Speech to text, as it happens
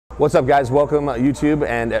What's up, guys? Welcome YouTube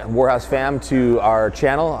and Warhouse fam to our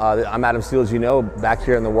channel. I'm Adam Steele, as you know, back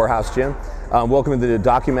here in the Warhouse gym. Welcome to the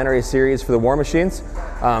documentary series for the War Machines.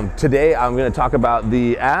 Today I'm going to talk about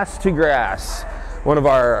the ass to grass, one of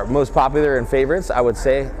our most popular and favorites, I would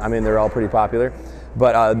say. I mean, they're all pretty popular,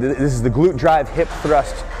 but this is the glute drive hip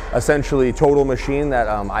thrust, essentially total machine that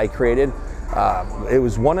I created. It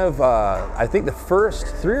was one of, I think, the first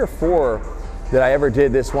 3 or 4 that I ever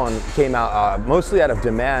did. This one came out mostly out of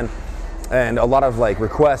demand and a lot of like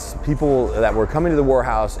requests, people that were coming to the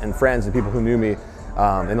Warhouse and friends and people who knew me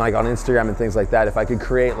and like on Instagram and things like that, if I could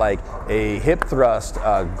create like a hip thrust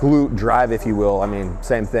glute drive, if you will. I mean,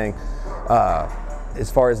 same thing. As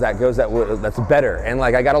far as that goes, that's better. And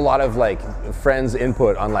like I got a lot of like friends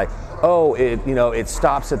input on like, oh, it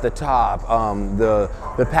stops at the top.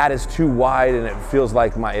 The pad is too wide and it feels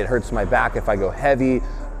like it hurts my back if I go heavy.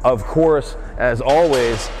 Of course, as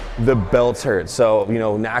always, the belts hurt. So,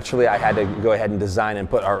 naturally I had to go ahead and design and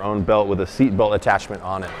put our own belt with a seat belt attachment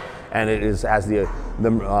on it. And it has the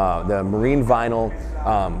marine vinyl.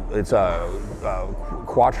 It's a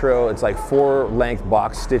quattro. It's like 4-length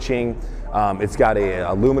box stitching. It's got a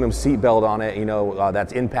aluminum seat belt on it,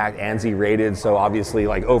 that's impact ANSI rated. So obviously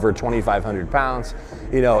like over 2,500 pounds,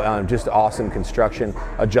 just awesome construction,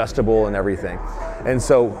 adjustable and everything. And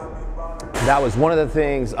so that was one of the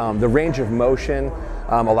things. The range of motion,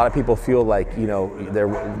 a lot of people feel like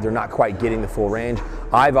they're not quite getting the full range.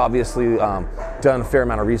 I've obviously done a fair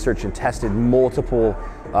amount of research and tested multiple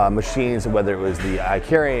machines, whether it was the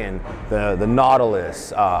Icarian, the Nautilus,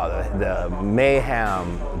 the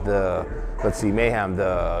Mayhem, the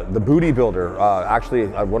Booty Builder. Actually,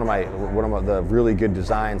 one of the really good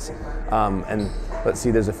designs. And let's see,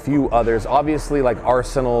 there's a few others. Obviously, like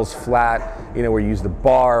Arsenal's flat, where you use the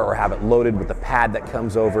bar or have it loaded with the pad that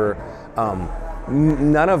comes over.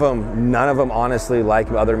 None of them honestly,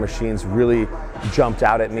 like other machines, really jumped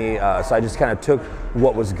out at me. So I just kind of took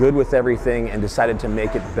what was good with everything and decided to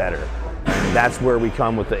make it better. And that's where we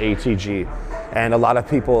come with the ATG. And a lot of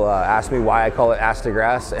people ask me why I call it ass to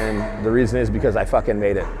grass, and the reason is because I fucking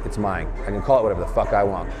made it. It's mine. I can call it whatever the fuck I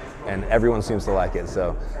want, and everyone seems to like it.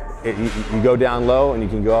 So you go down low and you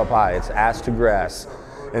can go up high. It's ass to grass,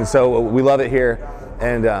 and so we love it here.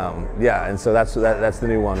 And yeah, and so that's the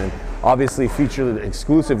new one, and obviously featured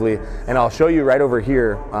exclusively. And I'll show you right over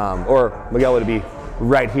here, or Miguel, would it be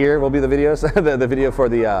right here? Will be the videos, the video for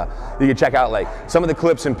the you can check out like some of the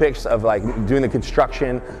clips and pics of like doing the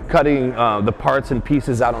construction, cutting the parts and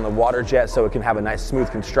pieces out on the water jet so it can have a nice smooth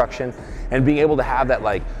construction, and being able to have that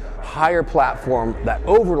like higher platform, that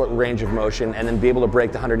over range of motion, and then be able to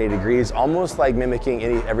break the 180 degrees, almost like mimicking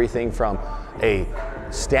everything from a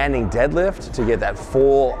standing deadlift to get that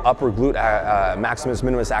full upper glute maximus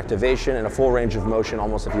minimus activation and a full range of motion,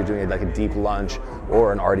 almost if you're doing like a deep lunge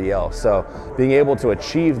or an RDL. So being able to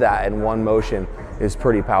achieve that in one motion is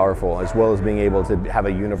pretty powerful, as well as being able to have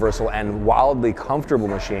a universal and wildly comfortable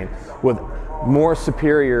machine with more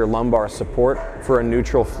superior lumbar support for a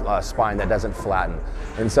neutral spine that doesn't flatten.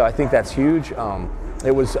 And so I think that's huge.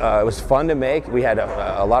 It was fun to make. We had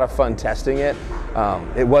a lot of fun testing it.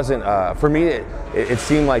 It wasn't, for me, it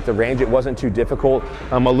seemed like the range, it wasn't too difficult.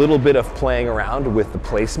 A little bit of playing around with the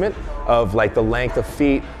placement of like the length of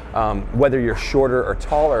feet, whether you're shorter or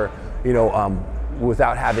taller,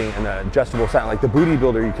 without having an adjustable sound. Like the Booty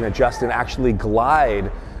Builder, you can adjust and actually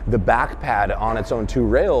glide the back pad on its own 2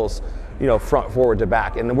 rails, front, forward to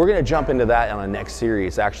back. And then we're gonna jump into that on the next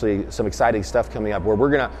series. Actually, some exciting stuff coming up where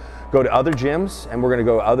we're gonna go to other gyms and we're gonna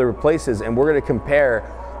go other places and we're gonna compare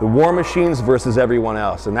the War Machines versus everyone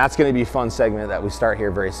else. And that's gonna be a fun segment that we start here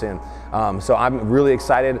very soon. So I'm really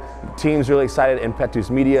excited, team's really excited, Impetus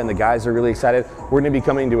Media and the guys are really excited. We're gonna be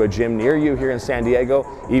coming to a gym near you here in San Diego,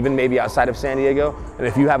 even maybe outside of San Diego. And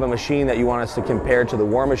if you have a machine that you want us to compare to the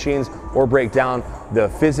War Machines or break down the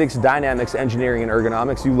physics, dynamics, engineering, and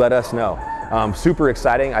ergonomics, you let us know. Super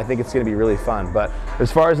exciting. I think it's going to be really fun. But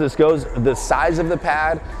as far as this goes, the size of the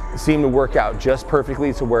pad seemed to work out just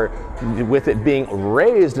perfectly to where, with it being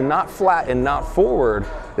raised and not flat and not forward,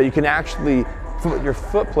 that you can actually put your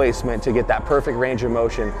foot placement to get that perfect range of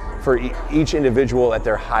motion for each individual at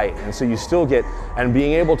their height. And so you still get, and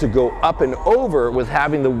being able to go up and over with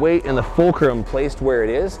having the weight and the fulcrum placed where it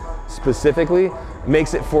is specifically,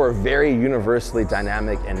 makes it for a very universally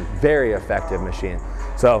dynamic and very effective machine.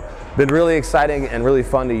 So been really exciting and really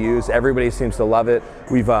fun to use. Everybody seems to love it.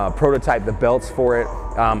 We've prototyped the belts for it.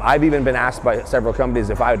 I've even been asked by several companies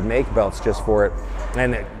if I would make belts just for it.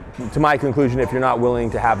 And to my conclusion, if you're not willing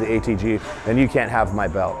to have the ATG, then you can't have my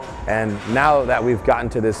belt. And now that we've gotten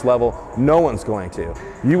to this level, no one's going to.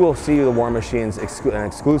 You will see the War Machines, an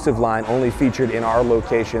exclusive line only featured in our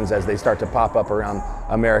locations as they start to pop up around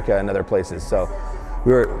America and other places. So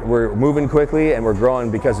we're moving quickly and we're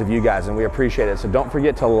growing because of you guys, and we appreciate it. So don't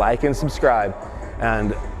forget to like and subscribe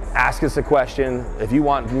and ask us a question. If you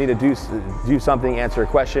want me to do something, answer a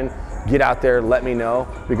question, get out there, let me know,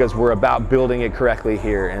 because we're about building it correctly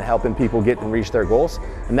here and helping people get and reach their goals.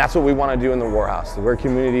 And that's what we want to do in the War House. We're a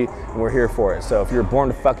community and we're here for it. So if you're born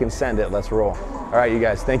to fucking send it, let's roll. All right, you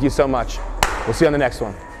guys, thank you so much. We'll see you on the next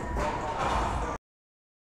one.